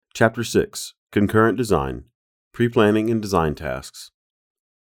Chapter 6, Concurrent Design, Preplanning and Design Tasks.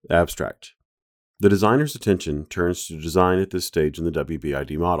 Abstract. The designer's attention turns to design at this stage in the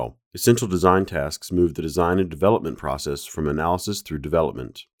WBID model. Essential design tasks move the design and development process from analysis through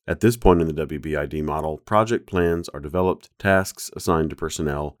development. At this point in the WBID model, project plans are developed, tasks assigned to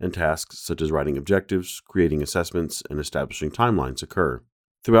personnel, and tasks such as writing objectives, creating assessments, and establishing timelines occur.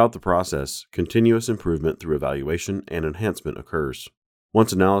 Throughout the process, continuous improvement through evaluation and enhancement occurs.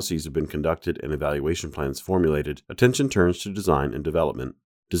 Once analyses have been conducted and evaluation plans formulated, attention turns to design and development.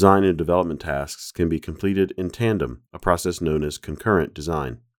 Design and development tasks can be completed in tandem, a process known as concurrent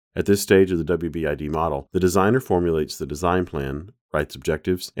design. At this stage of the WBID model, the designer formulates the design plan, writes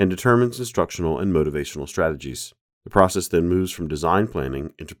objectives, and determines instructional and motivational strategies. The process then moves from design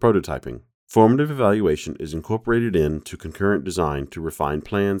planning into prototyping. Formative evaluation is incorporated into concurrent design to refine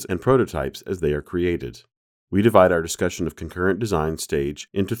plans and prototypes as they are created. We divide our discussion of concurrent design stage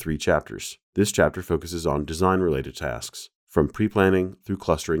into 3 chapters. This chapter focuses on design-related tasks, from pre-planning through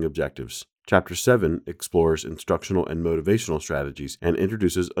clustering objectives. Chapter 7 explores instructional and motivational strategies and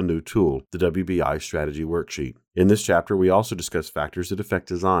introduces a new tool, the WBI Strategy Worksheet. In this chapter, we also discuss factors that affect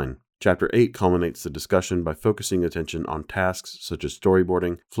design. Chapter 8 culminates the discussion by focusing attention on tasks such as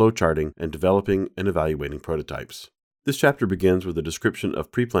storyboarding, flowcharting, and developing and evaluating prototypes. This chapter begins with a description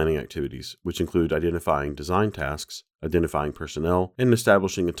of pre-planning activities, which include identifying design tasks, identifying personnel, and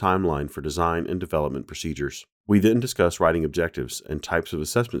establishing a timeline for design and development procedures. We then discuss writing objectives and types of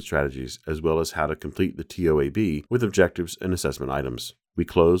assessment strategies, as well as how to complete the TOAB with objectives and assessment items. We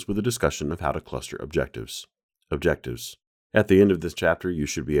close with a discussion of how to cluster objectives. Objectives. At the end of this chapter, you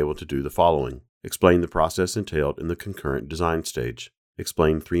should be able to do the following. Explain the process entailed in the concurrent design stage.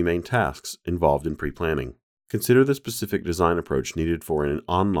 Explain 3 main tasks involved in pre-planning. Consider the specific design approach needed for an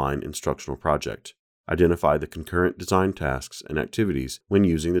online instructional project. Identify the concurrent design tasks and activities when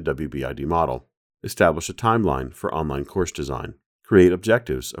using the WBID model. Establish a timeline for online course design. Create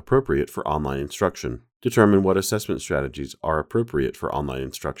objectives appropriate for online instruction. Determine what assessment strategies are appropriate for online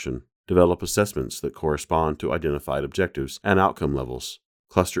instruction. Develop assessments that correspond to identified objectives and outcome levels.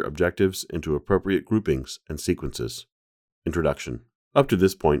 Cluster objectives into appropriate groupings and sequences. Introduction. Up to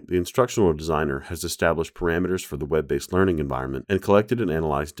this point, the instructional designer has established parameters for the web-based learning environment and collected and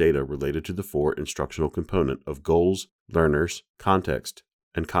analyzed data related to the 4 instructional components of goals, learners, context,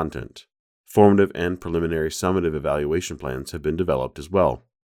 and content. Formative and preliminary summative evaluation plans have been developed as well.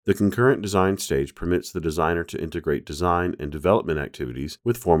 The concurrent design stage permits the designer to integrate design and development activities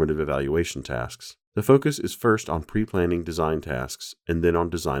with formative evaluation tasks. The focus is first on pre-planning design tasks and then on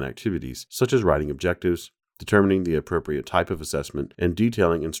design activities, such as writing objectives, determining the appropriate type of assessment, and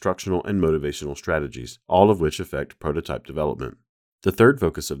detailing instructional and motivational strategies, all of which affect prototype development. The third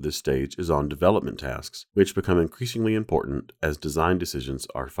focus of this stage is on development tasks, which become increasingly important as design decisions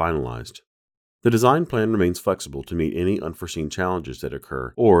are finalized. The design plan remains flexible to meet any unforeseen challenges that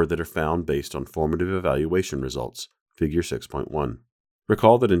occur or that are found based on formative evaluation results, Figure 6.1.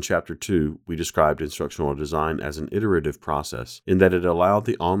 Recall that in Chapter 2, we described instructional design as an iterative process in that it allowed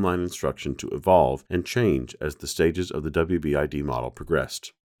the online instruction to evolve and change as the stages of the WBID model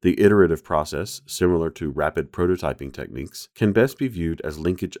progressed. The iterative process, similar to rapid prototyping techniques, can best be viewed as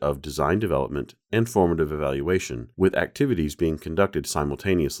linkage of design development and formative evaluation, with activities being conducted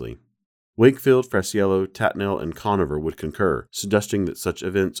simultaneously. Wakefield, Frasiello, Tatnell, and Conover would concur, suggesting that such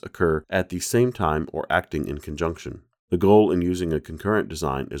events occur at the same time or acting in conjunction. The goal in using a concurrent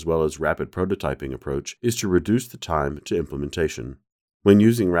design as well as rapid prototyping approach is to reduce the time to implementation. When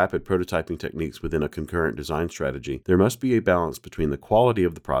using rapid prototyping techniques within a concurrent design strategy, there must be a balance between the quality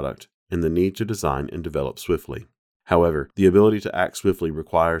of the product and the need to design and develop swiftly. However, the ability to act swiftly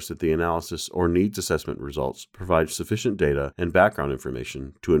requires that the analysis or needs assessment results provide sufficient data and background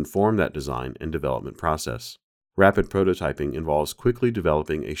information to inform that design and development process. Rapid prototyping involves quickly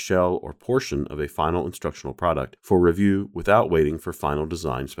developing a shell or portion of a final instructional product for review without waiting for final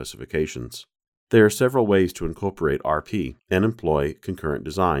design specifications. There are several ways to incorporate RP and employ concurrent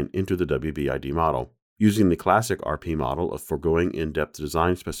design into the WBID model. Using the classic RP model of foregoing in-depth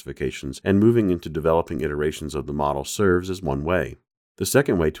design specifications and moving into developing iterations of the model serves as one way. The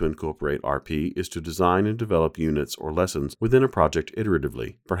second way to incorporate RP is to design and develop units or lessons within a project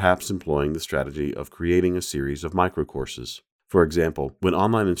iteratively, perhaps employing the strategy of creating a series of microcourses. For example, when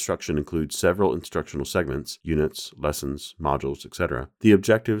online instruction includes several instructional segments, units, lessons, modules, etc., the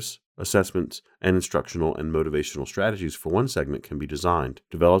objectives, assessments, and instructional and motivational strategies for one segment can be designed,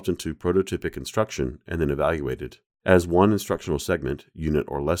 developed into prototypic instruction, and then evaluated. As one instructional segment, unit,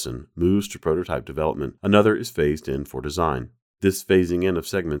 or lesson moves to prototype development, another is phased in for design. This phasing in of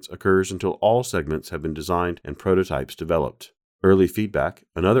segments occurs until all segments have been designed and prototypes developed. Early feedback,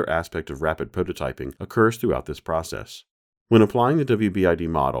 another aspect of rapid prototyping, occurs throughout this process. When applying the WBID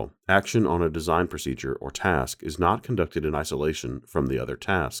model, action on a design procedure or task is not conducted in isolation from the other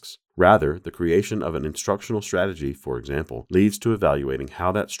tasks. Rather, the creation of an instructional strategy, for example, leads to evaluating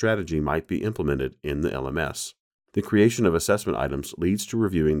how that strategy might be implemented in the LMS. The creation of assessment items leads to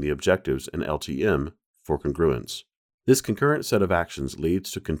reviewing the objectives and LTM for congruence. This concurrent set of actions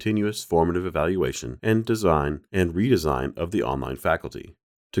leads to continuous formative evaluation and design and redesign of the online faculty.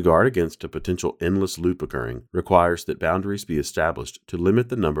 To guard against a potential endless loop occurring requires that boundaries be established to limit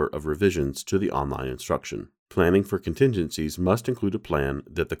the number of revisions to the online instruction. Planning for contingencies must include a plan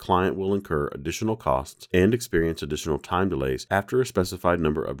that the client will incur additional costs and experience additional time delays after a specified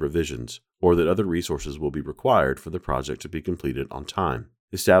number of revisions, or that other resources will be required for the project to be completed on time.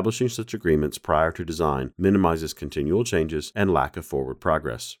 Establishing such agreements prior to design minimizes continual changes and lack of forward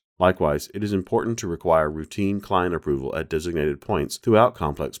progress. Likewise, it is important to require routine client approval at designated points throughout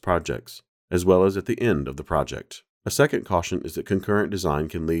complex projects, as well as at the end of the project. A second caution is that concurrent design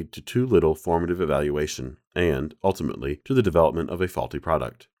can lead to too little formative evaluation and, ultimately, to the development of a faulty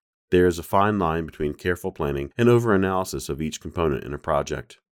product. There is a fine line between careful planning and over-analysis of each component in a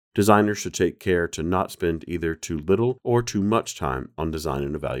project. Designers should take care to not spend either too little or too much time on design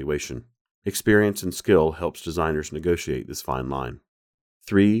and evaluation. Experience and skill helps designers negotiate this fine line.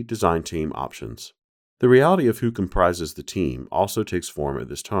 3 design team options. The reality of who comprises the team also takes form at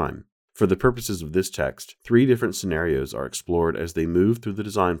this time. For the purposes of this text, 3 different scenarios are explored as they move through the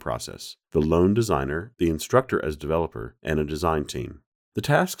design process: the lone designer, the instructor as developer, and a design team. The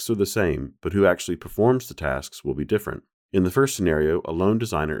tasks are the same, but who actually performs the tasks will be different. In the first scenario, a lone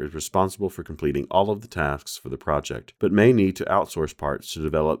designer is responsible for completing all of the tasks for the project, but may need to outsource parts to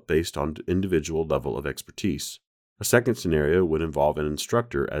develop based on individual level of expertise. A second scenario would involve an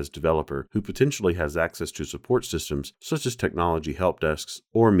instructor as developer who potentially has access to support systems such as technology help desks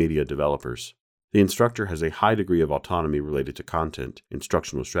or media developers. The instructor has a high degree of autonomy related to content,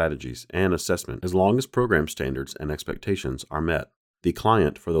 instructional strategies, and assessment as long as program standards and expectations are met. The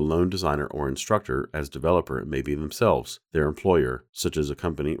client for the lone designer or instructor as developer may be themselves, their employer, such as a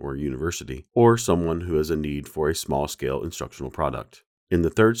company or university, or someone who has a need for a small-scale instructional product. In the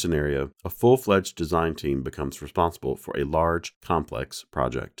third scenario, a full-fledged design team becomes responsible for a large, complex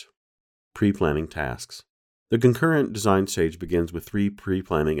project. Pre-planning tasks. The concurrent design stage begins with 3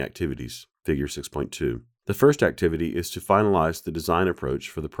 pre-planning activities, Figure 6.2. The first activity is to finalize the design approach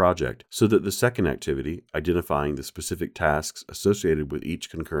for the project so that the second activity, identifying the specific tasks associated with each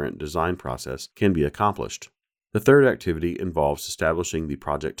concurrent design process, can be accomplished. The third activity involves establishing the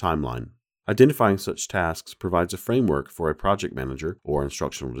project timeline. Identifying such tasks provides a framework for a project manager or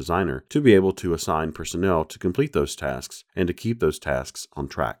instructional designer to be able to assign personnel to complete those tasks and to keep those tasks on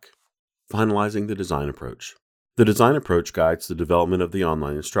track. Finalizing the design approach. The design approach guides the development of the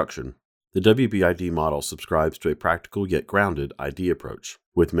online instruction. The WBID model subscribes to a practical yet grounded ID approach.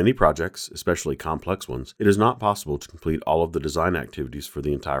 With many projects, especially complex ones, it is not possible to complete all of the design activities for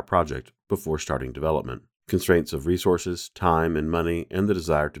the entire project before starting development. Constraints of resources, time, and money, and the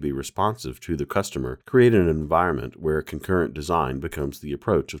desire to be responsive to the customer create an environment where concurrent design becomes the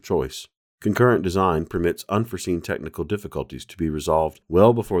approach of choice. Concurrent design permits unforeseen technical difficulties to be resolved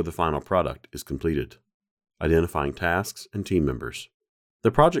well before the final product is completed. Identifying tasks and team members. The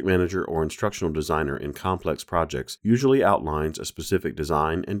project manager or instructional designer in complex projects usually outlines a specific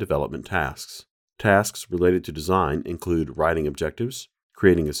design and development tasks. Tasks related to design include writing objectives,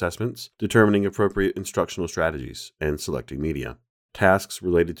 creating assessments, determining appropriate instructional strategies, and selecting media. Tasks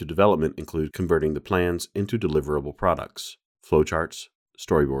related to development include converting the plans into deliverable products, flowcharts,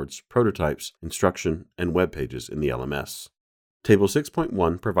 storyboards, prototypes, instruction, and web pages in the LMS. Table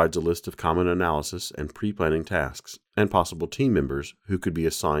 6.1 provides a list of common analysis and pre-planning tasks and possible team members who could be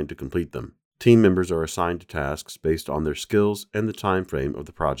assigned to complete them. Team members are assigned to tasks based on their skills and the time frame of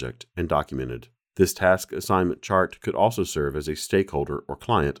the project and documented. This task assignment chart could also serve as a stakeholder or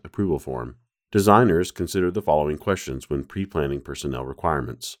client approval form. Designers consider the following questions when pre-planning personnel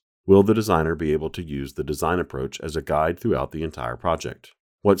requirements. Will the designer be able to use the design approach as a guide throughout the entire project?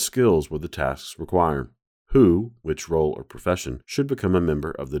 What skills will the tasks require? Who, which role or profession, should become a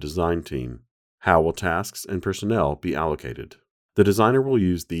member of the design team? How will tasks and personnel be allocated? The designer will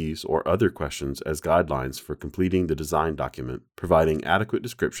use these or other questions as guidelines for completing the design document, providing adequate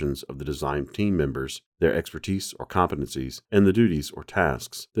descriptions of the design team members, their expertise or competencies, and the duties or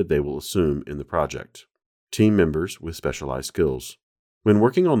tasks that they will assume in the project. Team members with specialized skills. When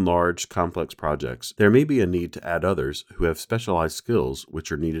working on large, complex projects, there may be a need to add others who have specialized skills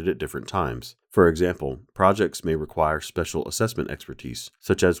which are needed at different times. For example, projects may require special assessment expertise,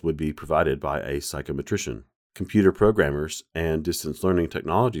 such as would be provided by a psychometrician. Computer programmers and distance learning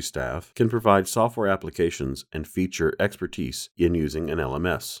technology staff can provide software applications and feature expertise in using an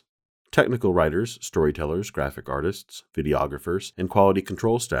LMS. Technical writers, storytellers, graphic artists, videographers, and quality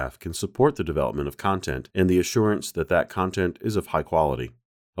control staff can support the development of content and the assurance that that content is of high quality.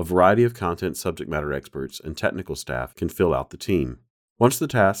 A variety of content subject matter experts and technical staff can fill out the team. Once the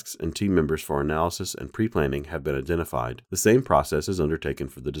tasks and team members for analysis and pre-planning have been identified, the same process is undertaken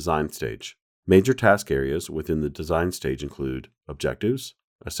for the design stage. Major task areas within the design stage include objectives,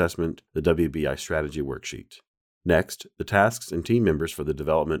 assessment, the WBI strategy worksheet. Next, the tasks and team members for the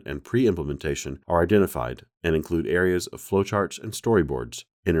development and pre-implementation are identified and include areas of flowcharts and storyboards,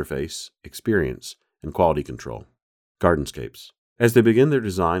 interface, experience, and quality control. Gardenscapes. As they begin their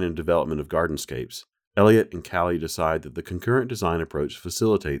design and development of gardenscapes, Elliott and Callie decide that the concurrent design approach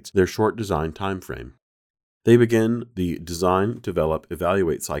facilitates their short design timeframe. They begin the design, develop,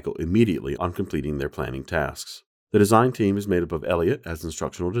 evaluate cycle immediately on completing their planning tasks. The design team is made up of Elliott as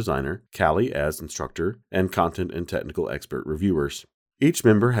instructional designer, Callie as instructor, and content and technical expert reviewers. Each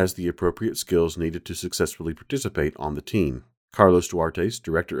member has the appropriate skills needed to successfully participate on the team. Carlos Duartes,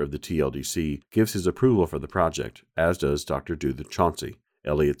 director of the TLDC, gives his approval for the project, as does Dr. Judith Chauncey,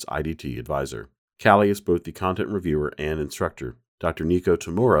 Elliott's IDT advisor. Callie is both the content reviewer and instructor. Dr. Nico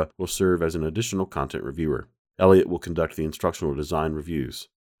Tamura will serve as an additional content reviewer. Elliott will conduct the instructional design reviews.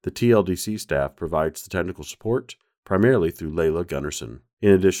 The TLDC staff provides the technical support, primarily through Layla Gunnarsson.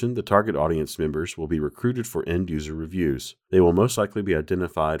 In addition, the target audience members will be recruited for end-user reviews. They will most likely be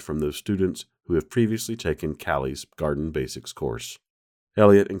identified from those students who have previously taken Callie's Garden Basics course.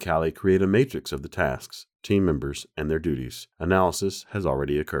 Elliott and Callie create a matrix of the tasks, team members, and their duties. Analysis has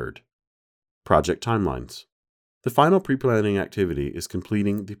already occurred. Project timelines. The final pre-planning activity is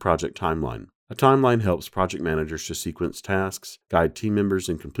completing the project timeline. A timeline helps project managers to sequence tasks, guide team members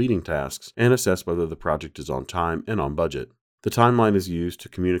in completing tasks, and assess whether the project is on time and on budget. The timeline is used to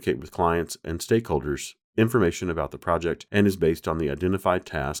communicate with clients and stakeholders information about the project and is based on the identified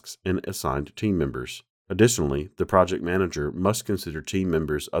tasks and assigned team members. Additionally, the project manager must consider team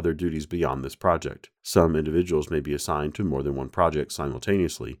members' other duties beyond this project. Some individuals may be assigned to more than one project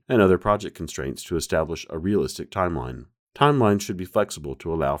simultaneously, and other project constraints to establish a realistic timeline. Timelines should be flexible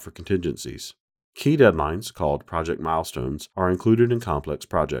to allow for contingencies. Key deadlines, called project milestones, are included in complex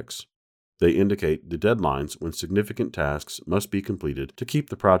projects. They indicate the deadlines when significant tasks must be completed to keep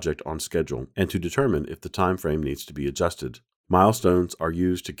the project on schedule and to determine if the time frame needs to be adjusted. Milestones are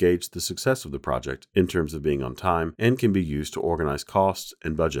used to gauge the success of the project in terms of being on time and can be used to organize costs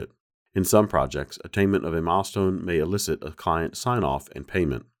and budget. In some projects, attainment of a milestone may elicit a client sign-off and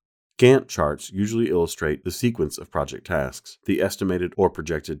payment. Gantt charts usually illustrate the sequence of project tasks, the estimated or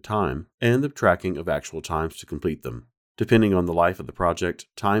projected time, and the tracking of actual times to complete them. Depending on the life of the project,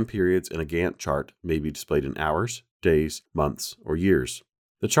 time periods in a Gantt chart may be displayed in hours, days, months, or years.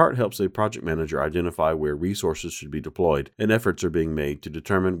 The chart helps a project manager identify where resources should be deployed and efforts are being made to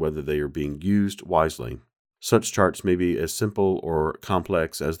determine whether they are being used wisely. Such charts may be as simple or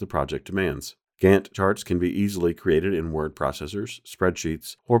complex as the project demands. Gantt charts can be easily created in word processors,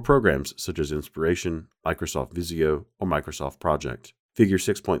 spreadsheets, or programs such as Inspiration, Microsoft Visio, or Microsoft Project. Figure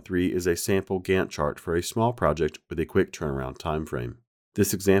 6.3 is a sample Gantt chart for a small project with a quick turnaround time frame.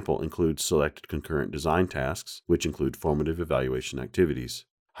 This example includes selected concurrent design tasks, which include formative evaluation activities.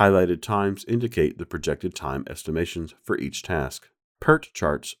 Highlighted times indicate the projected time estimations for each task. PERT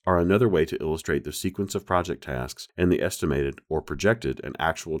charts are another way to illustrate the sequence of project tasks and the estimated or projected and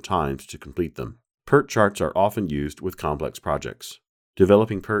actual times to complete them. PERT charts are often used with complex projects.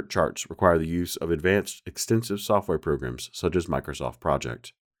 Developing PERT charts require the use of advanced, extensive software programs such as Microsoft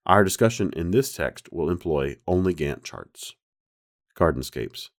Project. Our discussion in this text will employ only Gantt charts.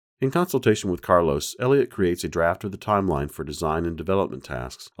 Gardenscapes. In consultation with Carlos, Elliott creates a draft of the timeline for design and development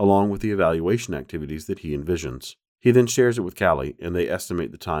tasks, along with the evaluation activities that he envisions. He then shares it with Callie, and they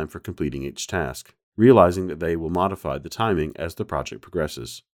estimate the time for completing each task, realizing that they will modify the timing as the project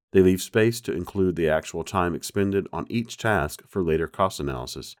progresses. They leave space to include the actual time expended on each task for later cost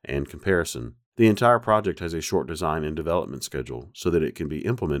analysis and comparison. The entire project has a short design and development schedule so that it can be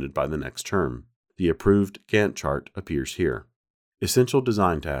implemented by the next term. The approved Gantt chart appears here. Essential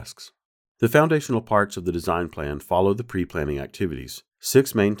design tasks. The foundational parts of the design plan follow the pre-planning activities.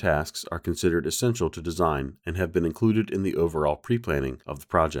 6 main tasks are considered essential to design and have been included in the overall pre-planning of the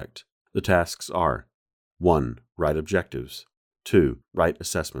project. The tasks are 1. Write objectives. 2. Write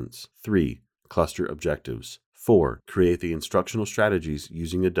assessments. 3. Cluster objectives. 4. Create the instructional strategies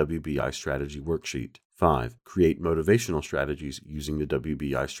using the WBI strategy worksheet. 5. Create motivational strategies using the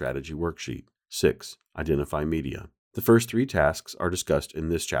WBI strategy worksheet. 6. Identify media. The first 3 tasks are discussed in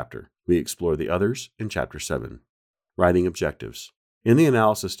this chapter. We explore the others in Chapter 7. Writing objectives. In the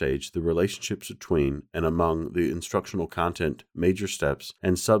analysis stage, the relationships between and among the instructional content, major steps,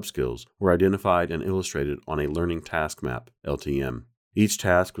 and sub-skills were identified and illustrated on a learning task map, LTM. Each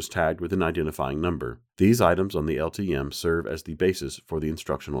task was tagged with an identifying number. These items on the LTM serve as the basis for the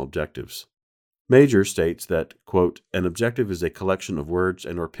instructional objectives. Major states that, quote, an objective is a collection of words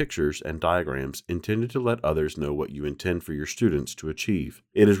and/or pictures and diagrams intended to let others know what you intend for your students to achieve.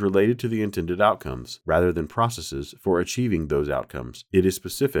 It is related to the intended outcomes, rather than processes for achieving those outcomes. It is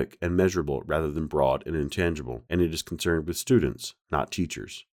specific and measurable rather than broad and intangible, and it is concerned with students, not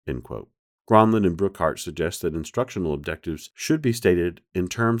teachers, end quote. Gronlund and Brookhart suggest that instructional objectives should be stated in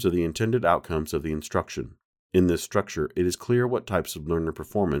terms of the intended outcomes of the instruction. In this structure, it is clear what types of learner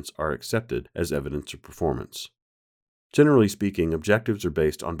performance are accepted as evidence of performance. Generally speaking, objectives are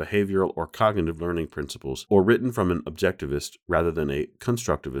based on behavioral or cognitive learning principles or written from an objectivist rather than a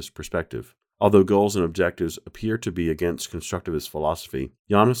constructivist perspective. Although goals and objectives appear to be against constructivist philosophy,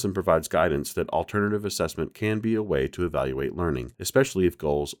 Jonasson provides guidance that alternative assessment can be a way to evaluate learning, especially if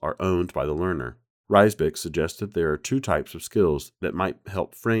goals are owned by the learner. Reisbach suggests that there are 2 types of skills that might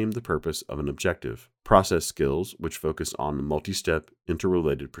help frame the purpose of an objective: process skills, which focus on multi-step,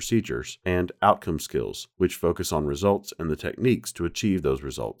 interrelated procedures, and outcome skills, which focus on results and the techniques to achieve those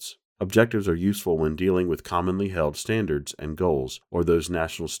results. Objectives are useful when dealing with commonly held standards and goals, or those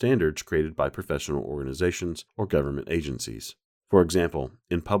national standards created by professional organizations or government agencies. For example,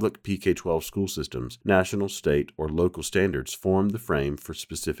 in public K-12 school systems, national, state, or local standards form the frame for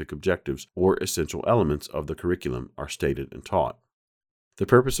specific objectives or essential elements of the curriculum are stated and taught. The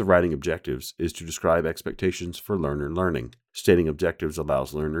purpose of writing objectives is to describe expectations for learner learning. Stating objectives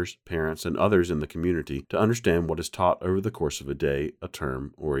allows learners, parents, and others in the community to understand what is taught over the course of a day, a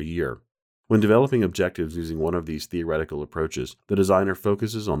term, or a year. When developing objectives using one of these theoretical approaches, the designer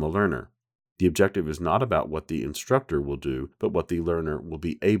focuses on the learner. The objective is not about what the instructor will do, but what the learner will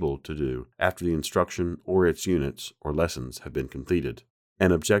be able to do after the instruction or its units or lessons have been completed.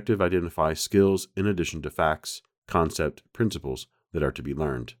 An objective identifies skills in addition to facts, concept, principles that are to be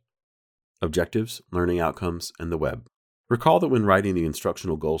learned. Objectives, learning outcomes, and the web. Recall that when writing the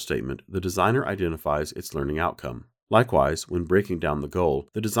instructional goal statement, the designer identifies its learning outcome. Likewise, when breaking down the goal,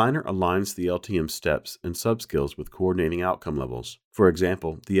 the designer aligns the LTM steps and subskills with coordinating outcome levels. For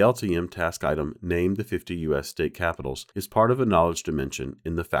example, the LTM task item Name the 50 U.S. state capitals is part of a knowledge dimension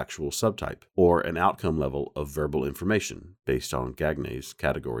in the factual subtype, or an outcome level of verbal information, based on Gagnet's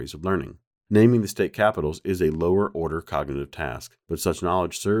categories of learning. Naming the state capitals is a lower-order cognitive task, but such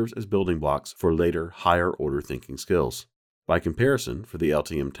knowledge serves as building blocks for later, higher-order thinking skills. By comparison, for the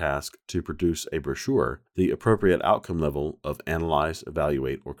LTM task to produce a brochure, the appropriate outcome level of analyze,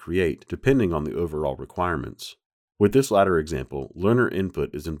 evaluate, or create, depending on the overall requirements. With this latter example, learner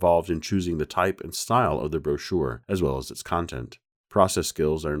input is involved in choosing the type and style of the brochure, as well as its content. Process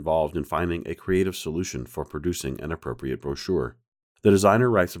skills are involved in finding a creative solution for producing an appropriate brochure. The designer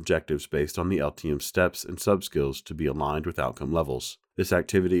writes objectives based on the LTM steps and subskills to be aligned with outcome levels. This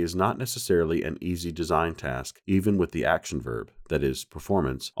activity is not necessarily an easy design task, even with the action verb, that is,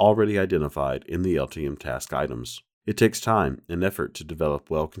 performance, already identified in the LTM task items. It takes time and effort to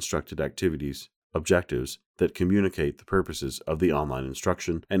develop well-constructed activities, objectives, that communicate the purposes of the online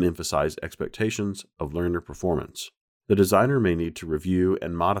instruction and emphasize expectations of learner performance. The designer may need to review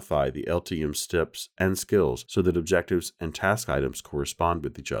and modify the LTM steps and skills so that objectives and task items correspond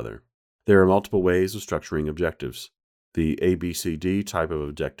with each other. There are multiple ways of structuring objectives. The ABCD type of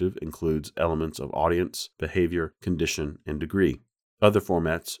objective includes elements of audience, behavior, condition, and degree. Other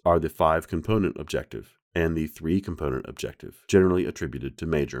formats are the 5-component objective and the 3-component objective, generally attributed to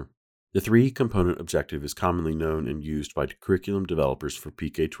Major. The 3-component objective is commonly known and used by curriculum developers for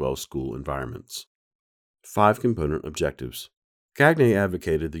K-12 school environments. 5-component objectives. Gagné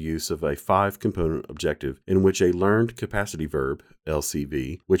advocated the use of a 5-component objective in which a learned capacity verb,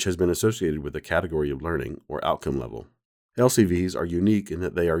 LCV, which has been associated with a category of learning or outcome level. LCVs are unique in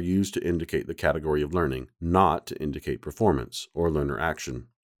that they are used to indicate the category of learning, not to indicate performance or learner action.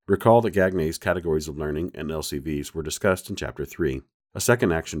 Recall that Gagné's categories of learning and LCVs were discussed in Chapter 3. A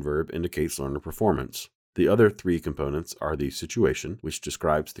second action verb indicates learner performance. The other 3 components are the situation, which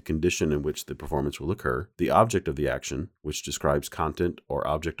describes the condition in which the performance will occur, the object of the action, which describes content or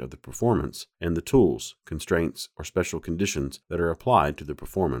object of the performance, and the tools, constraints, or special conditions that are applied to the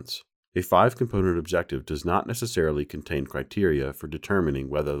performance. A 5-component objective does not necessarily contain criteria for determining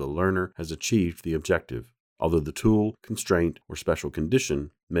whether the learner has achieved the objective, although the tool, constraint, or special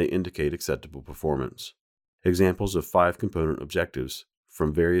condition may indicate acceptable performance. Examples of 5-component objectives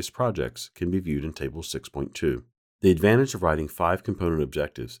from various projects can be viewed in Table 6.2. The advantage of writing 5 component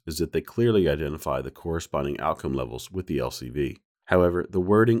objectives is that they clearly identify the corresponding outcome levels with the LCV. However, the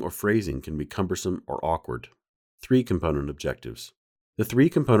wording or phrasing can be cumbersome or awkward. 3 component objectives. The 3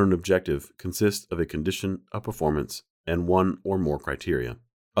 component objective consists of a condition, a performance, and one or more criteria.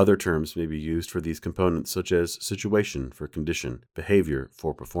 Other terms may be used for these components such as situation for condition, behavior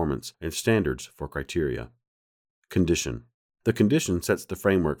for performance, and standards for criteria. Condition. The condition sets the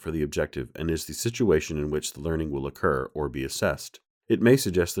framework for the objective and is the situation in which the learning will occur or be assessed. It may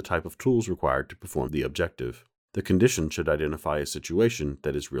suggest the type of tools required to perform the objective. The condition should identify a situation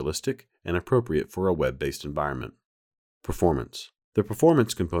that is realistic and appropriate for a web-based environment. Performance. The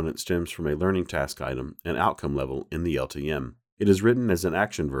performance component stems from a learning task item and outcome level in the LTM. It is written as an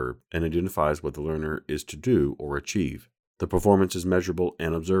action verb and identifies what the learner is to do or achieve. The performance is measurable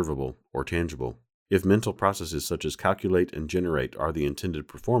and observable or tangible. If mental processes such as calculate and generate are the intended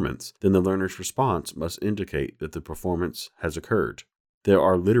performance, then the learner's response must indicate that the performance has occurred. There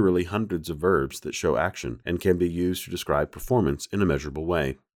are literally hundreds of verbs that show action and can be used to describe performance in a measurable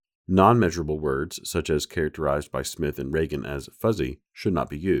way. Non-measurable words, such as characterized by Smith and Reagan as fuzzy, should not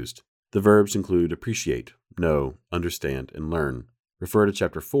be used. The verbs include appreciate, know, understand, and learn. Refer to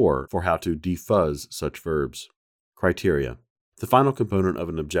Chapter 4 for how to defuzz such verbs. Criteria. The final component of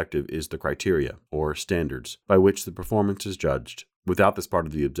an objective is the criteria, or standards, by which the performance is judged. Without this part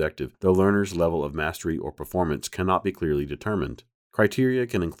of the objective, the learner's level of mastery or performance cannot be clearly determined. Criteria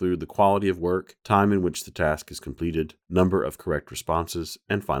can include the quality of work, time in which the task is completed, number of correct responses,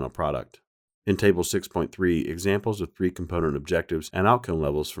 and final product. In Table 6.3, examples of 3 component objectives and outcome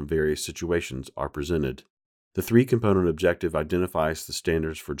levels from various situations are presented. The 3 component objective identifies the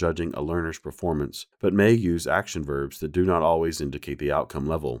standards for judging a learner's performance, but may use action verbs that do not always indicate the outcome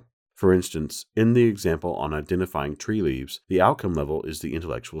level. For instance, in the example on identifying tree leaves, the outcome level is the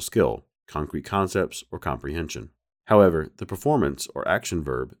intellectual skill, concrete concepts, or comprehension. However, the performance or action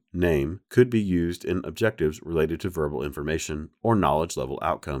verb, name, could be used in objectives related to verbal information or knowledge level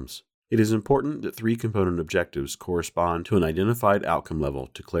outcomes. It is important that 3 component objectives correspond to an identified outcome level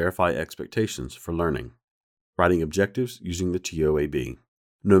to clarify expectations for learning. Writing objectives using the TOAB.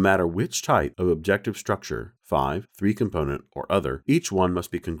 No matter which type of objective structure, 5, 3 component, or other, each one must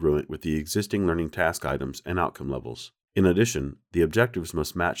be congruent with the existing learning task items and outcome levels. In addition, the objectives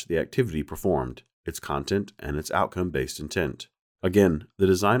must match the activity performed, its content, and its outcome-based intent. Again, the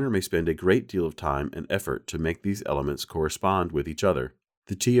designer may spend a great deal of time and effort to make these elements correspond with each other.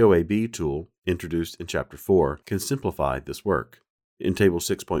 The TOAB tool, introduced in Chapter 4, can simplify this work. In Table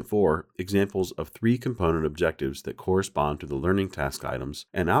 6.4, examples of 3 component objectives that correspond to the learning task items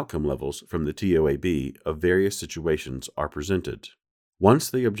and outcome levels from the TOAB of various situations are presented. Once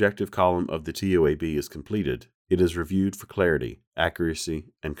the objective column of the TOAB is completed, it is reviewed for clarity,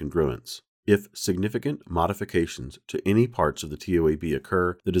 accuracy, and congruence. If significant modifications to any parts of the TOAB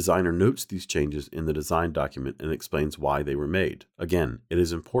occur, the designer notes these changes in the design document and explains why they were made. Again, it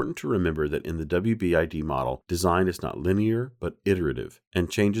is important to remember that in the WBID model, design is not linear but iterative,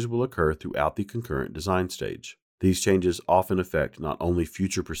 and changes will occur throughout the concurrent design stage. These changes often affect not only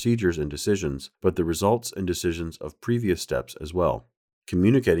future procedures and decisions, but the results and decisions of previous steps as well.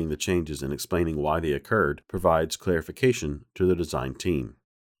 Communicating the changes and explaining why they occurred provides clarification to the design team.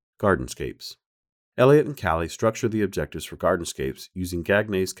 Gardenscapes. Elliott and Callie structure the objectives for Gardenscapes using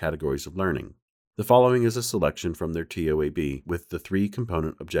Gagnet's categories of learning. The following is a selection from their TOAB with the 3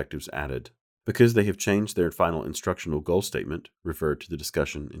 component objectives added. Because they have changed their final instructional goal statement, referred to the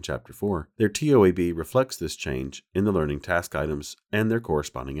discussion in Chapter 4, their TOAB reflects this change in the learning task items and their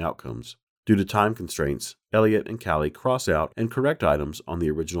corresponding outcomes. Due to time constraints, Elliott and Callie cross out and correct items on the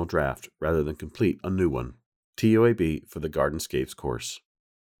original draft rather than complete a new one. TOAB for the Gardenscapes course.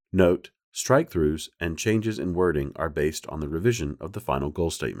 Note, strike-throughs and changes in wording are based on the revision of the final goal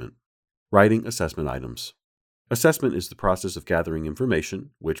statement. Writing assessment items. Assessment is the process of gathering information,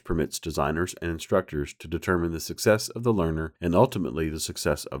 which permits designers and instructors to determine the success of the learner and ultimately the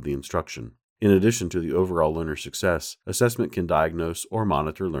success of the instruction. In addition to the overall learner success, assessment can diagnose or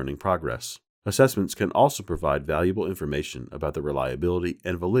monitor learning progress. Assessments can also provide valuable information about the reliability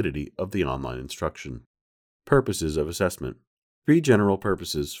and validity of the online instruction. Purposes of assessment. 3 general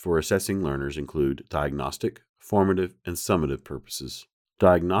purposes for assessing learners include diagnostic, formative, and summative purposes.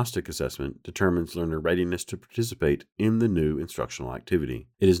 Diagnostic assessment determines learner readiness to participate in the new instructional activity.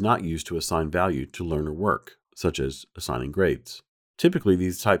 It is not used to assign value to learner work, such as assigning grades. Typically,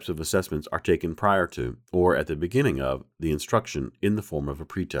 these types of assessments are taken prior to, or at the beginning of, the instruction in the form of a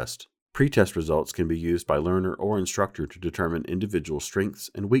pretest. Pretest results can be used by learner or instructor to determine individual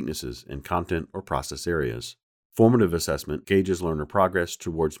strengths and weaknesses in content or process areas. Formative assessment gauges learner progress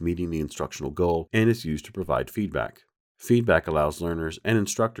towards meeting the instructional goal and is used to provide feedback. Feedback allows learners and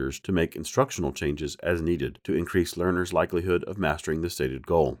instructors to make instructional changes as needed to increase learners' likelihood of mastering the stated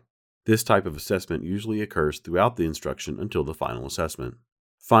goal. This type of assessment usually occurs throughout the instruction until the final assessment.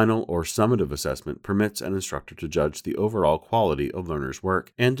 Final or summative assessment permits an instructor to judge the overall quality of learners'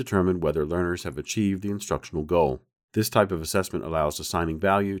 work and determine whether learners have achieved the instructional goal. This type of assessment allows assigning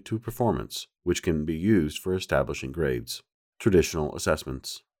value to performance, which can be used for establishing grades. Traditional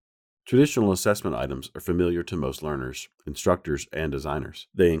assessments. Traditional assessment items are familiar to most learners, instructors, and designers.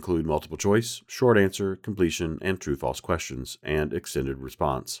 They include multiple choice, short answer, completion, and true-false questions, and extended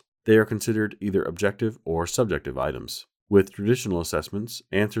response. They are considered either objective or subjective items. With traditional assessments,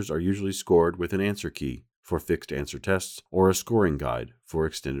 answers are usually scored with an answer key for fixed answer tests or a scoring guide for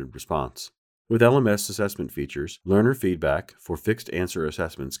extended response. With LMS assessment features, learner feedback for fixed answer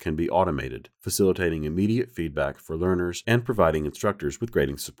assessments can be automated, facilitating immediate feedback for learners and providing instructors with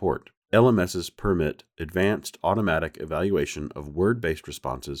grading support. LMSs permit advanced automatic evaluation of word-based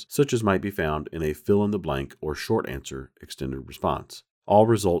responses, such as might be found in a fill-in-the-blank or short answer extended response. All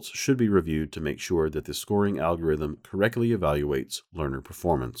results should be reviewed to make sure that the scoring algorithm correctly evaluates learner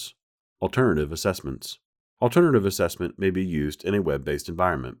performance. Alternative assessments. Alternative assessment may be used in a web-based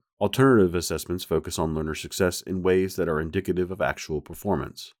environment. Alternative assessments focus on learner success in ways that are indicative of actual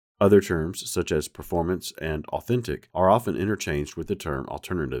performance. Other terms, such as performance and authentic, are often interchanged with the term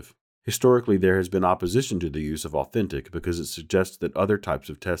alternative. Historically, there has been opposition to the use of authentic because it suggests that other types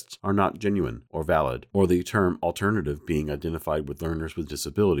of tests are not genuine or valid, or the term alternative being identified with learners with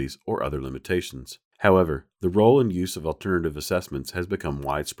disabilities or other limitations. However, the role and use of alternative assessments has become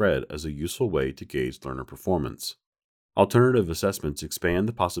widespread as a useful way to gauge learner performance. Alternative assessments expand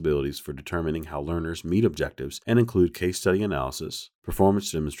the possibilities for determining how learners meet objectives and include case study analysis,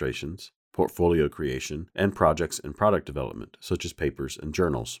 performance demonstrations, portfolio creation, and projects and product development, such as papers and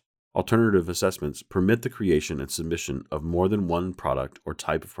journals. Alternative assessments permit the creation and submission of more than one product or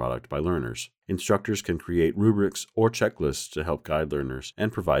type of product by learners. Instructors can create rubrics or checklists to help guide learners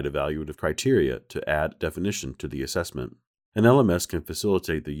and provide evaluative criteria to add definition to the assessment. An LMS can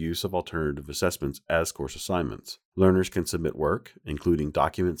facilitate the use of alternative assessments as course assignments. Learners can submit work, including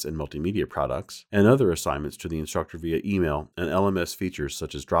documents and multimedia products, and other assignments to the instructor via email and LMS features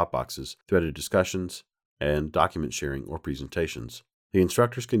such as Dropboxes, threaded discussions, and document sharing or presentations. The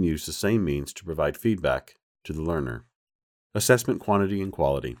instructors can use the same means to provide feedback to the learner. Assessment quantity and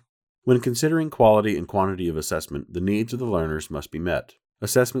quality. When considering quality and quantity of assessment, the needs of the learners must be met.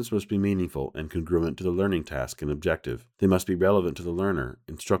 Assessments must be meaningful and congruent to the learning task and objective. They must be relevant to the learner,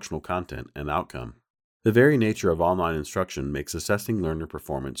 instructional content, and outcome. The very nature of online instruction makes assessing learner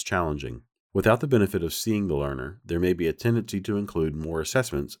performance challenging. Without the benefit of seeing the learner, there may be a tendency to include more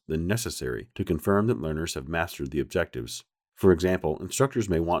assessments than necessary to confirm that learners have mastered the objectives. For example, instructors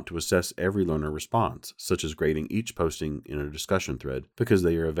may want to assess every learner response, such as grading each posting in a discussion thread, because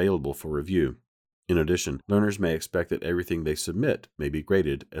they are available for review. In addition, learners may expect that everything they submit may be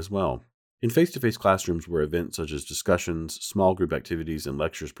graded as well. In face-to-face classrooms where events such as discussions, small group activities, and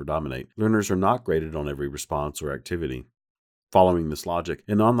lectures predominate, learners are not graded on every response or activity. Following this logic,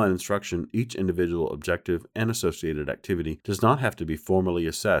 in online instruction, each individual objective and associated activity does not have to be formally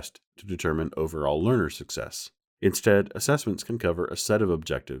assessed to determine overall learner success. Instead, assessments can cover a set of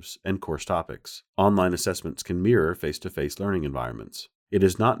objectives and course topics. Online assessments can mirror face-to-face learning environments. It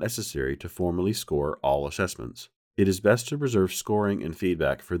is not necessary to formally score all assessments. It is best to reserve scoring and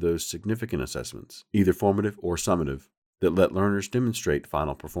feedback for those significant assessments, either formative or summative, that let learners demonstrate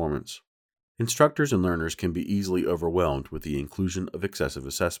final performance. Instructors and learners can be easily overwhelmed with the inclusion of excessive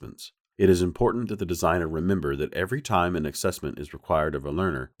assessments. It is important that the designer remember that every time an assessment is required of a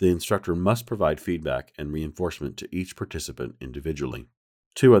learner, the instructor must provide feedback and reinforcement to each participant individually.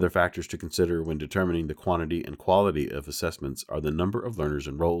 Two other factors to consider when determining the quantity and quality of assessments are the number of learners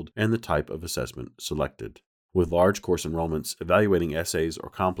enrolled and the type of assessment selected. With large course enrollments, evaluating essays or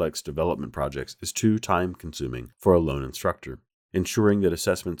complex development projects is too time-consuming for a lone instructor. Ensuring that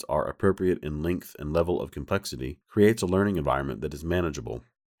assessments are appropriate in length and level of complexity creates a learning environment that is manageable.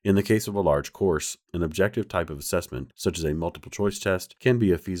 In the case of a large course, an objective type of assessment, such as a multiple-choice test, can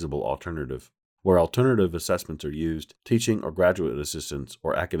be a feasible alternative. Where alternative assessments are used, teaching or graduate assistants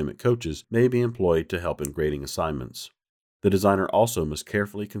or academic coaches may be employed to help in grading assignments. The designer also must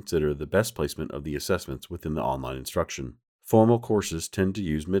carefully consider the best placement of the assessments within the online instruction. Formal courses tend to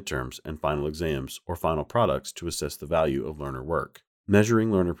use midterms and final exams or final products to assess the value of learner work.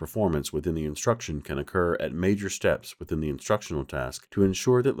 Measuring learner performance within the instruction can occur at major steps within the instructional task to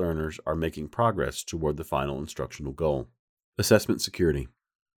ensure that learners are making progress toward the final instructional goal. Assessment security.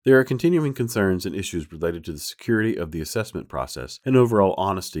 There are continuing concerns and issues related to the security of the assessment process and overall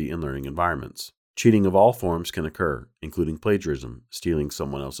honesty in learning environments. Cheating of all forms can occur, including plagiarism, stealing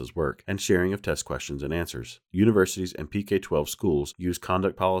someone else's work, and sharing of test questions and answers. Universities and PK-12 schools use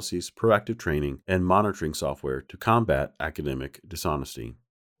conduct policies, proactive training, and monitoring software to combat academic dishonesty.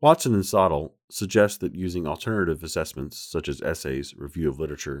 Watson and Sottle suggest that using alternative assessments, such as essays, review of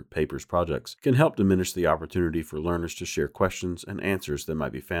literature, papers, projects, can help diminish the opportunity for learners to share questions and answers that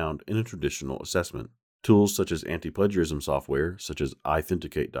might be found in a traditional assessment. Tools such as anti-plagiarism software, such as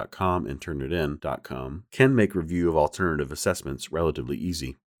iThenticate.com and Turnitin.com, can make review of alternative assessments relatively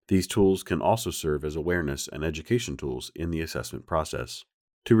easy. These tools can also serve as awareness and education tools in the assessment process.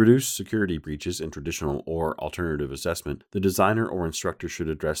 To reduce security breaches in traditional or alternative assessment, the designer or instructor should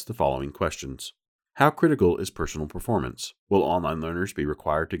address the following questions. How critical is personal performance? Will online learners be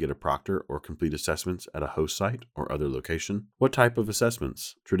required to get a proctor or complete assessments at a host site or other location? What type of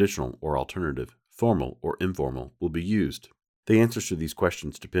assessments, traditional or alternative, formal or informal, will be used? The answers to these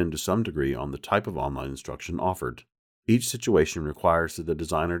questions depend to some degree on the type of online instruction offered. Each situation requires that the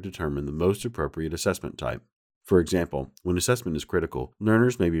designer determine the most appropriate assessment type. For example, when assessment is critical,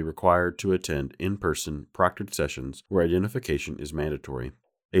 learners may be required to attend in-person proctored sessions where identification is mandatory.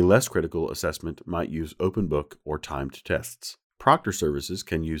 A less critical assessment might use open book or timed tests. Proctor services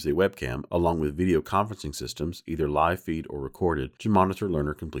can use a webcam along with video conferencing systems, either live feed or recorded, to monitor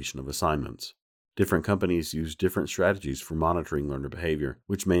learner completion of assignments. Different companies use different strategies for monitoring learner behavior,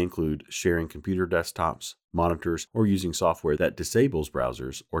 which may include sharing computer desktops, monitors, or using software that disables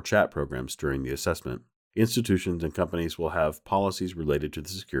browsers or chat programs during the assessment. Institutions and companies will have policies related to the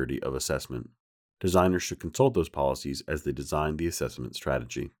security of assessment. Designers should consult those policies as they design the assessment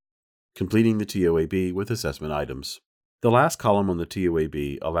strategy. Completing the TOAB with assessment items. The last column on the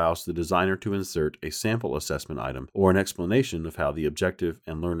TOAB allows the designer to insert a sample assessment item or an explanation of how the objective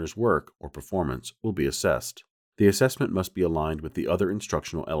and learner's work or performance will be assessed. The assessment must be aligned with the other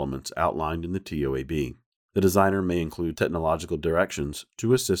instructional elements outlined in the TOAB. The designer may include technological directions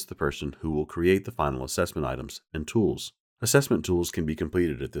to assist the person who will create the final assessment items and tools. Assessment tools can be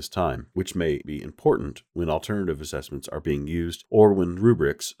completed at this time, which may be important when alternative assessments are being used or when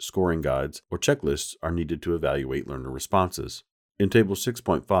rubrics, scoring guides, or checklists are needed to evaluate learner responses. In Table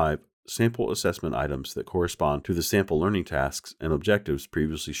 6.5, sample assessment items that correspond to the sample learning tasks and objectives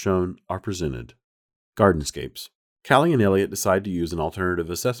previously shown are presented. Gardenscapes. Callie and Elliott decide to use an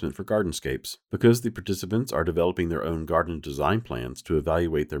alternative assessment for gardenscapes. Because the participants are developing their own garden design plans to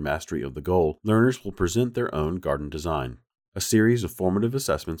evaluate their mastery of the goal, learners will present their own garden design. A series of formative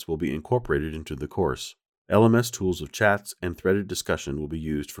assessments will be incorporated into the course. LMS tools of chats and threaded discussion will be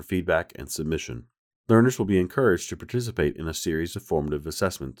used for feedback and submission. Learners will be encouraged to participate in a series of formative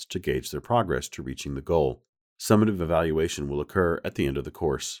assessments to gauge their progress to reaching the goal. Summative evaluation will occur at the end of the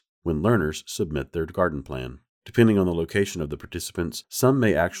course, when learners submit their garden plan. Depending on the location of the participants, some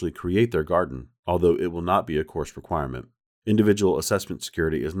may actually create their garden, although it will not be a course requirement. Individual assessment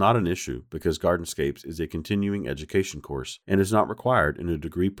security is not an issue because Gardenscapes is a continuing education course and is not required in a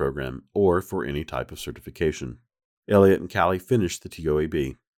degree program or for any type of certification. Elliott and Callie finished the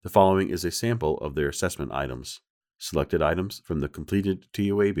TOAB. The following is a sample of their assessment items. Selected items from the completed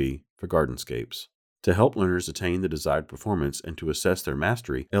TOAB for Gardenscapes. To help learners attain the desired performance and to assess their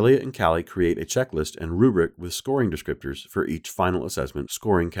mastery, Elliott and Callie create a checklist and rubric with scoring descriptors for each final assessment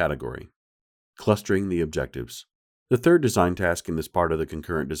scoring category. Clustering the objectives. The third design task in this part of the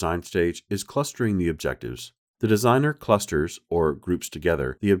concurrent design stage is clustering the objectives. The designer clusters or groups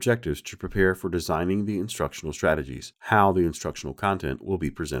together the objectives to prepare for designing the instructional strategies, how the instructional content will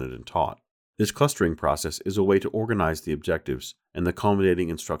be presented and taught. This clustering process is a way to organize the objectives and the culminating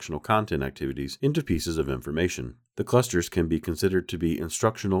instructional content activities into pieces of information. The clusters can be considered to be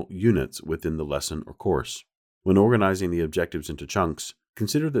instructional units within the lesson or course. When organizing the objectives into chunks,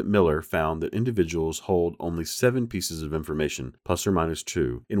 consider that Miller found that individuals hold only 7 pieces of information, plus or minus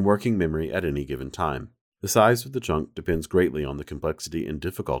 2, in working memory at any given time. The size of the chunk depends greatly on the complexity and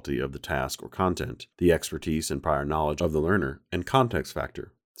difficulty of the task or content, the expertise and prior knowledge of the learner, and context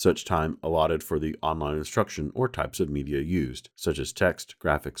factor, such time allotted for the online instruction or types of media used, such as text,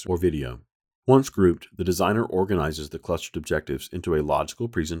 graphics, or video. Once grouped, the designer organizes the clustered objectives into a logical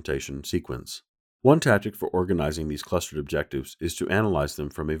presentation sequence. One tactic for organizing these clustered objectives is to analyze them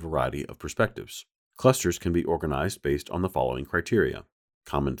from a variety of perspectives. Clusters can be organized based on the following criteria: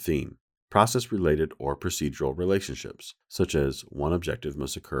 common theme, process-related or procedural relationships, such as one objective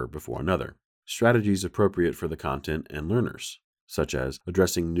must occur before another, strategies appropriate for the content and learners, such as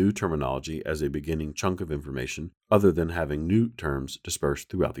addressing new terminology as a beginning chunk of information other than having new terms dispersed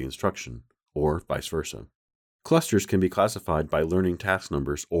throughout the instruction, or vice versa. Clusters can be classified by learning task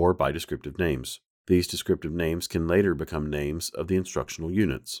numbers or by descriptive names. These descriptive names can later become names of the instructional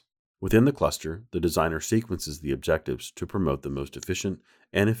units. Within the cluster, the designer sequences the objectives to promote the most efficient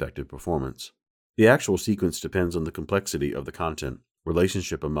and effective performance. The actual sequence depends on the complexity of the content,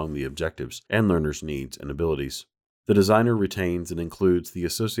 relationship among the objectives, and learners' needs and abilities. The designer retains and includes the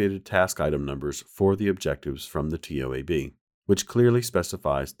associated task item numbers for the objectives from the TOAB, which clearly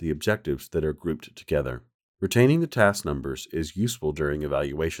specifies the objectives that are grouped together. Retaining the task numbers is useful during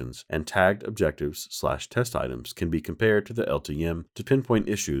evaluations, and tagged objectives/test items can be compared to the LTM to pinpoint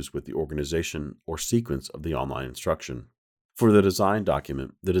issues with the organization or sequence of the online instruction. For the design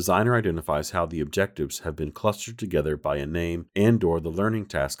document, the designer identifies how the objectives have been clustered together by a name and/or the learning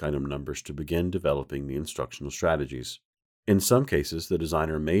task item numbers to begin developing the instructional strategies. In some cases, the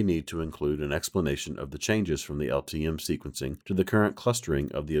designer may need to include an explanation of the changes from the LTM sequencing to the current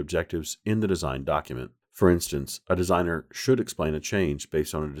clustering of the objectives in the design document. For instance, a designer should explain a change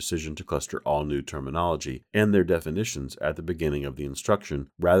based on a decision to cluster all new terminology and their definitions at the beginning of the instruction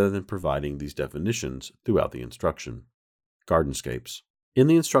rather than providing these definitions throughout the instruction. Gardenscapes. In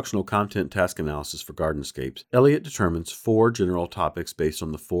the instructional content task analysis for Gardenscapes, Elliott determines 4 general topics based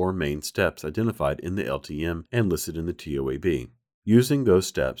on the 4 main steps identified in the LTM and listed in the TOAB. Using those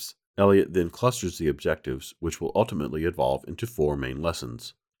steps, Elliott then clusters the objectives, which will ultimately evolve into 4 main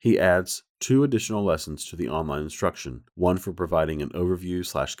lessons. He adds 2 additional lessons to the online instruction, one for providing an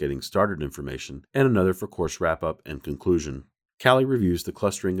overview/getting started information, and another for course wrap-up and conclusion. Callie reviews the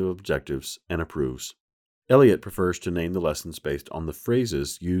clustering of objectives and approves. Elliott prefers to name the lessons based on the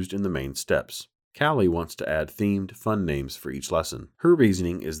phrases used in the main steps. Callie wants to add themed, fun names for each lesson. Her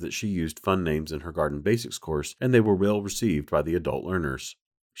reasoning is that she used fun names in her Garden Basics course and they were well received by the adult learners.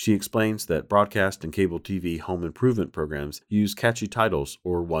 She explains that broadcast and cable TV home improvement programs use catchy titles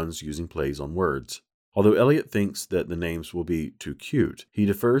or ones using plays on words. Although Elliott thinks that the names will be too cute, he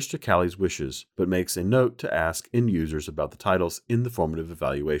defers to Callie's wishes, but makes a note to ask end users about the titles in the formative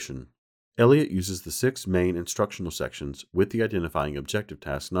evaluation. Elliott uses the 6 main instructional sections with the identifying objective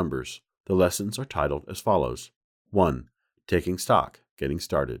task numbers. The lessons are titled as follows. 1. Taking stock, getting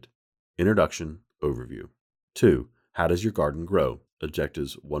started. Introduction, overview. 2. How does your garden grow?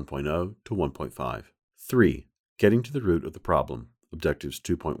 Objectives 1.0 to 1.5. 3. Getting to the root of the problem. Objectives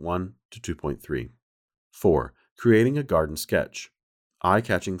 2.1 to 2.3. 4. Creating a garden sketch.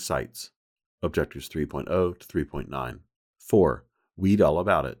 Eye-catching sights. Objectives 3.0 to 3.9. 4. Weed all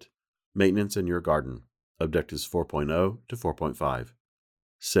about it. Maintenance in your garden. Objectives 4.0 to 4.5.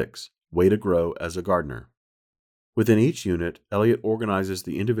 6. Way to grow as a gardener. Within each unit, Elliott organizes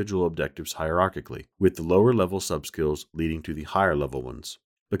the individual objectives hierarchically, with the lower-level subskills leading to the higher-level ones.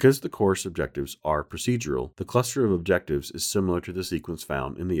 Because the course objectives are procedural, the cluster of objectives is similar to the sequence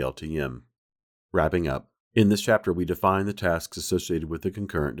found in the LTM. Wrapping up, in this chapter we defined the tasks associated with the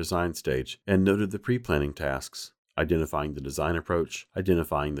concurrent design stage and noted the pre-planning tasks, identifying the design approach,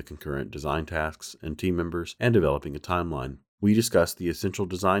 identifying the concurrent design tasks and team members, and developing a timeline. We discussed the essential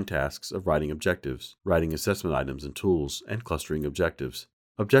design tasks of writing objectives, writing assessment items and tools, and clustering objectives.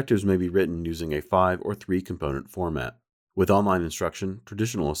 Objectives may be written using a 5 or 3 component format. With online instruction,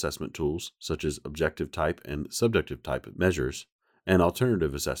 traditional assessment tools, such as objective type and subjective type measures, and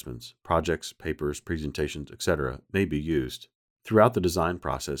alternative assessments, projects, papers, presentations, etc., may be used. Throughout the design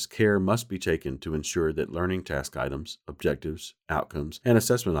process, care must be taken to ensure that learning task items, objectives, outcomes, and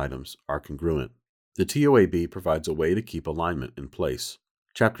assessment items are congruent. The TOAB provides a way to keep alignment in place.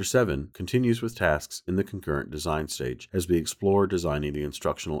 Chapter 7 continues with tasks in the concurrent design stage as we explore designing the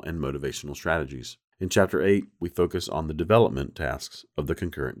instructional and motivational strategies. In Chapter 8, we focus on the development tasks of the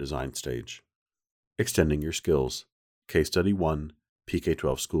concurrent design stage. Extending your skills. Case Study 1,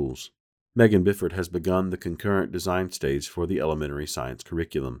 PK-12 Schools. Megan Bifford has begun the concurrent design stage for the elementary science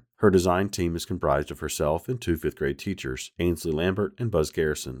curriculum. Her design team is comprised of herself and 2 fifth-grade teachers, Ainsley Lambert and Buzz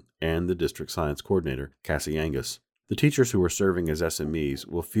Garrison, and the district science coordinator, Cassie Angus. The teachers who are serving as SMEs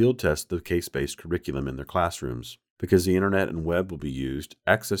will field test the case-based curriculum in their classrooms. Because the internet and web will be used,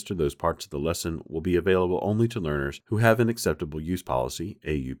 access to those parts of the lesson will be available only to learners who have an Acceptable Use Policy,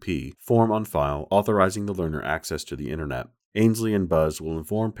 AUP, form on file authorizing the learner access to the internet. Ainsley and Buzz will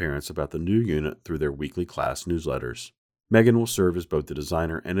inform parents about the new unit through their weekly class newsletters. Megan will serve as both the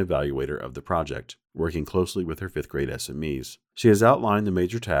designer and evaluator of the project, working closely with her 5th grade SMEs. She has outlined the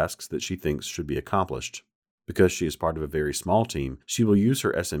major tasks that she thinks should be accomplished. Because she is part of a very small team, she will use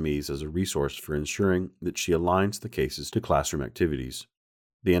her SMEs as a resource for ensuring that she aligns the cases to classroom activities.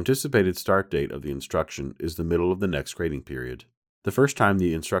 The anticipated start date of the instruction is the middle of the next grading period. The first time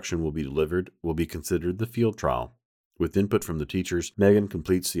the instruction will be delivered will be considered the field trial. With input from the teachers, Megan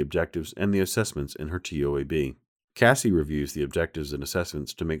completes the objectives and the assessments in her TOAB. Cassie reviews the objectives and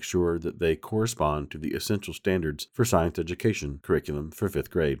assessments to make sure that they correspond to the essential standards for science education curriculum for 5th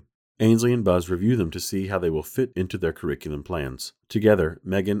grade. Ainsley and Buzz review them to see how they will fit into their curriculum plans. Together,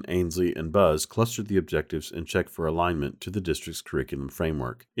 Megan, Ainsley, and Buzz cluster the objectives and check for alignment to the district's curriculum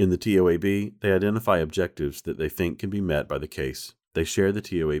framework. In the TOAB, they identify objectives that they think can be met by the case. They share the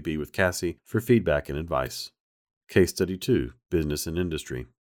TOAB with Cassie for feedback and advice. Case Study 2, Business and Industry.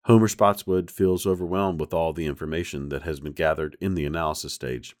 Homer Spotswood feels overwhelmed with all the information that has been gathered in the analysis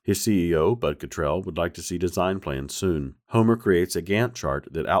stage. His CEO, Bud Cottrell, would like to see design plans soon. Homer creates a Gantt chart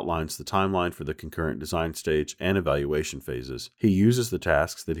that outlines the timeline for the concurrent design stage and evaluation phases. He uses the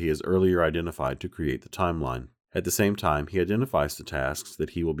tasks that he has earlier identified to create the timeline. At the same time, he identifies the tasks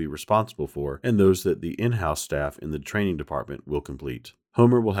that he will be responsible for and those that the in-house staff in the training department will complete.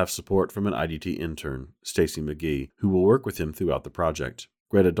 Homer will have support from an IDT intern, Stacy McGee, who will work with him throughout the project.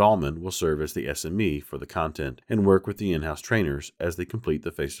 Greta Dahlman will serve as the SME for the content and work with the in-house trainers as they complete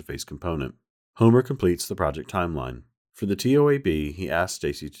the face-to-face component. Homer completes the project timeline. For the TOAB, he asks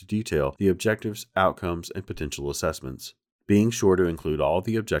Stacy to detail the objectives, outcomes, and potential assessments, being sure to include all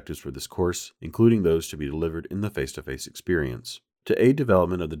the objectives for this course, including those to be delivered in the face-to-face experience. To aid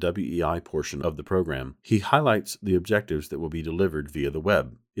development of the WEI portion of the program, he highlights the objectives that will be delivered via the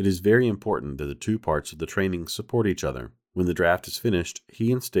web. It is very important that the two parts of the training support each other. When the draft is finished,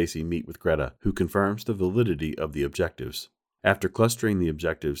 he and Stacy meet with Greta, who confirms the validity of the objectives. After clustering the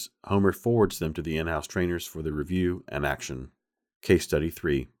objectives, Homer forwards them to the in-house trainers for the review and action. Case Study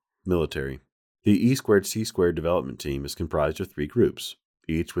 3, Military. The E²C² development team is comprised of 3 groups,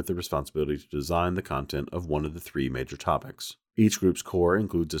 each with the responsibility to design the content of one of the 3 major topics. Each group's core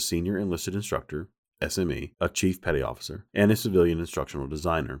includes a senior enlisted instructor, SME, a chief petty officer, and a civilian instructional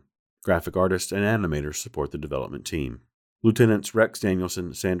designer. Graphic artists and animators support the development team. Lieutenants Rex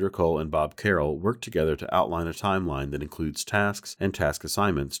Danielson, Sandra Cole, and Bob Carroll work together to outline a timeline that includes tasks and task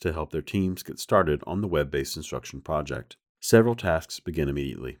assignments to help their teams get started on the web-based instruction project. Several tasks begin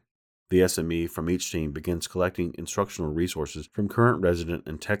immediately. The SME from each team begins collecting instructional resources from current resident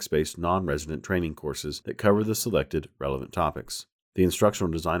and text-based non-resident training courses that cover the selected relevant topics. The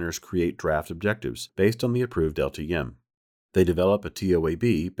instructional designers create draft objectives based on the approved LTM. They develop a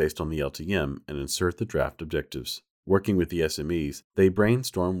TOAB based on the LTM and insert the draft objectives. Working with the SMEs, they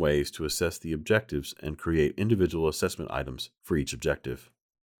brainstorm ways to assess the objectives and create individual assessment items for each objective.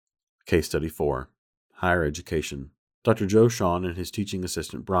 Case Study 4, Higher Education. Dr. Joe Shawn and his teaching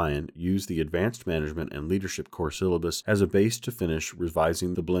assistant Brian use the Advanced Management and Leadership course syllabus as a base to finish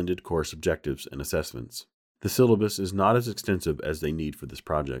revising the blended course objectives and assessments. The syllabus is not as extensive as they need for this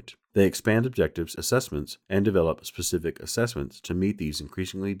project. They expand objectives, assessments, and develop specific assessments to meet these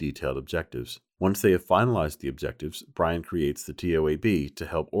increasingly detailed objectives. Once they have finalized the objectives, Brian creates the TOAB to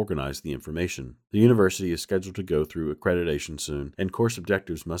help organize the information. The university is scheduled to go through accreditation soon, and course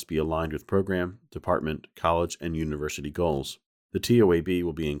objectives must be aligned with program, department, college, and university goals. The TOAB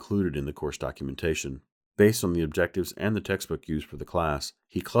will be included in the course documentation. Based on the objectives and the textbook used for the class,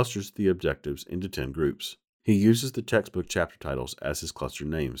 he clusters the objectives into 10 groups. He uses the textbook chapter titles as his cluster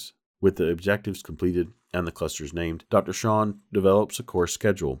names. With the objectives completed and the clusters named, Dr. Shawn develops a course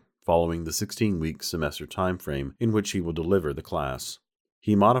schedule following the 16-week semester time frame in which he will deliver the class.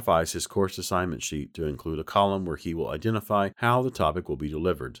 He modifies his course assignment sheet to include a column where he will identify how the topic will be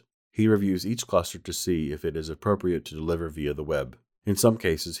delivered. He reviews each cluster to see if it is appropriate to deliver via the web. In some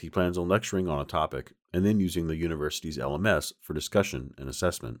cases, he plans on lecturing on a topic and then using the university's LMS for discussion and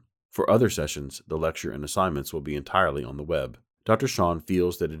assessment. For other sessions, the lecture and assignments will be entirely on the web. Dr. Shawn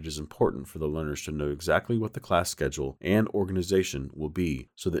feels that it is important for the learners to know exactly what the class schedule and organization will be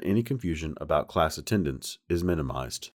so that any confusion about class attendance is minimized.